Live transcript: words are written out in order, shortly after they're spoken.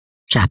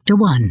Chapter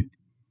 1.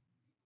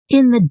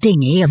 In the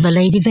Dinghy of the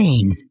Lady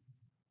Vane.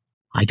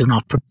 I do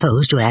not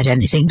propose to add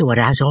anything to what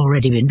has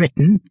already been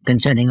written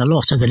concerning the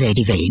loss of the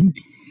Lady Vane.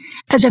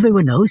 As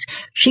everyone knows,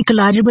 she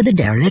collided with a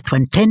derelict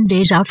when 10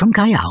 days out from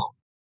Callao.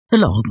 The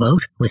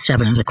longboat, with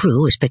 7 of the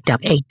crew, was picked up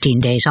 18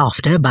 days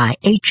after by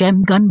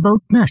H.M.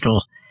 gunboat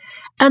Myrtle,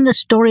 and the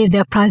story of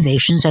their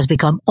privations has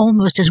become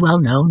almost as well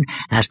known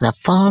as the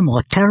far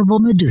more terrible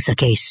Medusa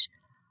case.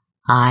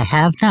 I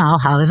have now,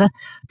 however,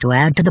 to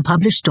add to the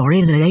published story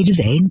of the Lady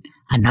Vane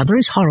another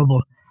as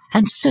horrible,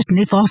 and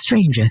certainly far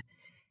stranger.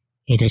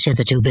 It has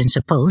hitherto been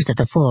supposed that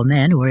the 4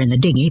 men who were in the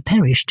dinghy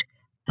perished,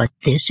 but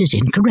this is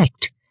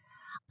incorrect.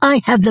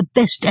 I have the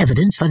best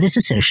evidence for this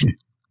assertion.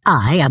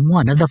 I am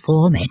one of the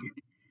 4 men.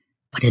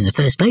 But in the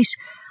first place,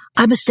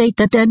 I must state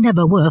that there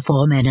never were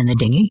 4 men in the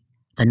dinghy.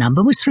 The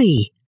number was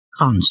 3.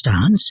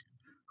 Constance,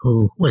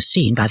 who was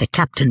seen by the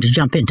captain to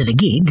jump into the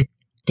gig,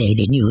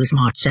 Daily News,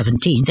 March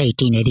 17,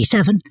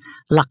 1887,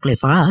 luckily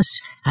for us,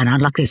 and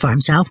unluckily for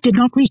himself, did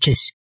not reach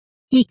us.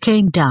 He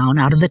came down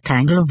out of the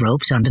tangle of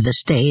ropes under the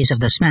stays of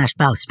the smashed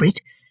bowsprit.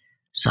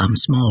 Some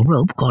small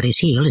rope caught his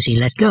heel as he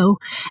let go,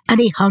 and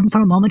he hung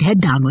for a moment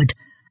head downward,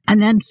 and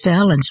then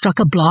fell and struck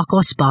a block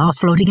or spar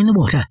floating in the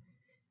water.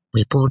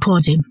 We pulled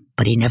towards him,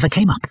 but he never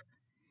came up.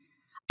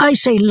 I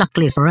say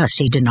luckily for us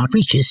he did not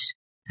reach us,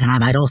 and I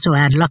might also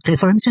add luckily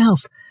for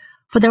himself,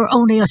 for there were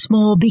only a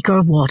small beaker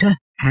of water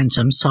and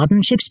some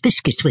sodden ship's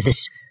biscuits with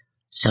us.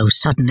 So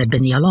sudden had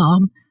been the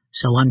alarm,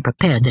 so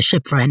unprepared the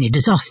ship for any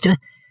disaster.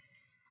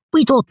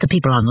 We thought the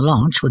people on the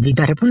launch would be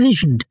better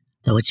provisioned,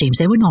 though it seems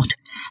they were not,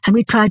 and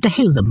we tried to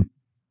hail them.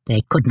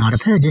 They could not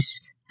have heard us,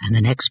 and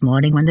the next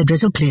morning when the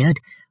drizzle cleared,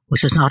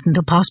 which was not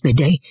until past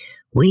midday,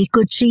 we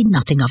could see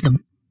nothing of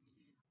them.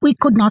 We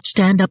could not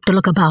stand up to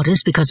look about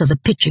us because of the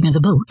pitching of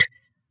the boat.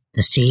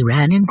 The sea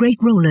ran in great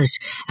rollers,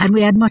 and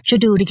we had much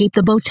ado to keep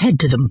the boat's head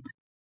to them.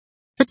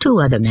 The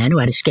 2 other men who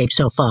had escaped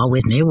so far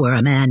with me were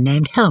a man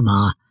named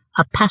Helmar,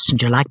 a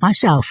passenger like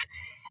myself,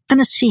 and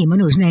a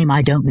seaman whose name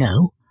I don't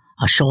know,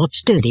 a short,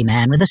 sturdy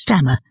man with a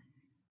stammer.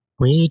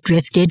 We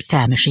drifted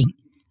famishing,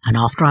 and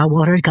after our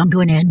water had come to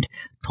an end,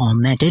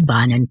 tormented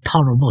by an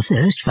intolerable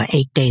thirst for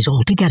 8 days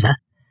altogether.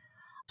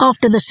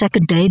 After the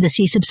 2nd day the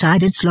sea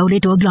subsided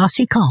slowly to a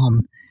glassy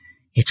calm.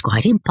 It's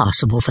quite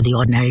impossible for the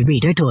ordinary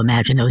reader to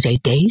imagine those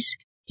 8 days.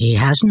 He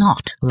has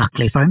not,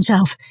 luckily for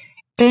himself,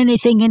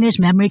 anything in his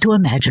memory to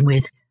imagine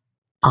with.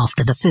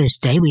 After the 1st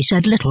day we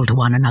said little to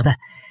one another,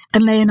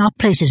 and lay in our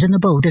places in the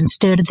boat and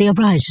stared at the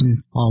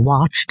horizon, or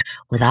watched,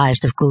 with eyes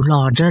that grew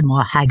larger and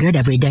more haggard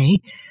every day,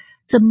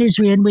 the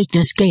misery and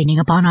weakness gaining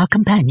upon our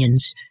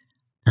companions.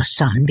 The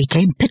sun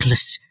became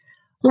pitiless.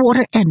 The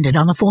water ended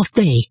on the 4th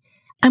day,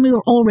 and we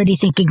were already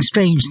thinking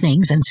strange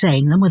things and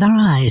saying them with our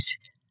eyes.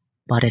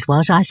 But it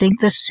was, I think,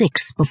 the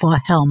 6th before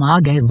Helmar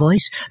gave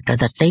voice to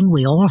the thing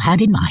we all had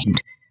in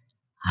mind.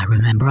 I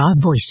remember our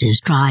voices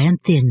dry and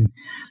thin,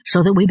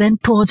 so that we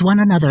bent towards one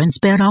another and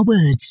spared our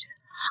words.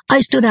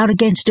 I stood out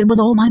against it with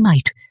all my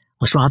might,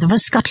 was rather for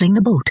scuttling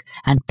the boat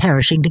and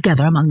perishing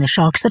together among the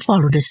sharks that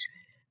followed us.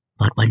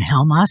 But when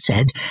Helmar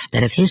said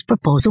that if his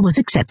proposal was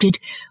accepted,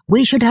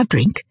 we should have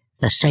drink,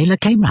 the sailor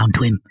came round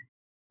to him.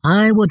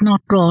 I would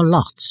not draw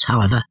lots,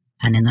 however,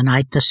 and in the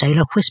night the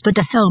sailor whispered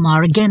to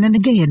Helmar again and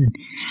again,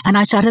 and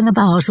I sat in the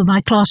bows with my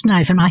clasp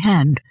knife in my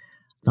hand,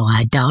 though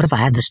I doubt if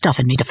I had the stuff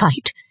in me to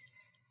fight.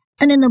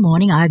 And in the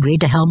morning I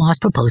agreed to Helmar's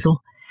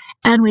proposal,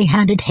 and we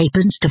handed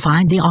halfpence to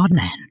find the odd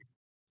man.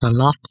 The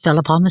lot fell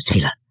upon the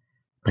sailor,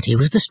 but he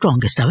was the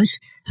strongest of us,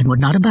 and would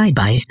not abide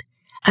by it,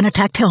 and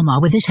attacked Helmar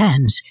with his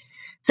hands.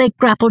 They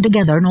grappled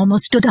together and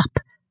almost stood up.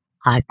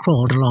 I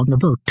crawled along the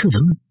boat to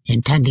them,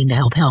 intending to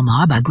help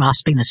Helmar by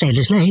grasping the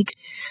sailor's leg,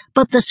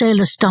 but the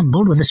sailor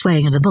stumbled with the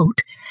swaying of the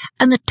boat,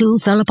 and the 2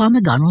 fell upon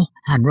the gunwale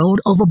and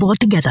rolled overboard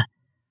together.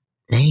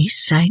 They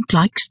sank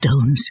like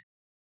stones.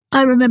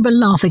 I remember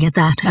laughing at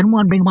that and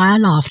wondering why I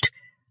laughed.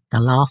 The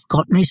laugh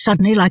caught me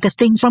suddenly like a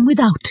thing from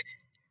without.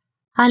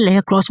 I lay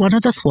across one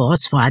of the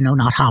thwarts for I know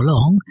not how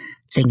long,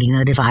 thinking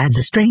that if I had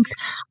the strength,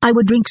 I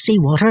would drink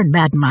sea-water and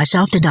madden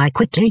myself to die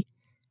quickly.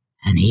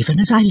 And even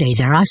as I lay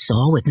there I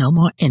saw, with no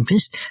more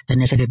interest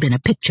than if it had been a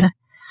picture,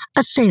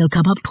 a sail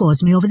come up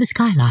towards me over the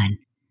skyline.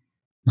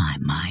 My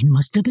mind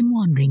must have been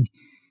wandering,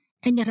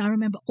 and yet I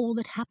remember all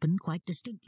that happened quite distinctly.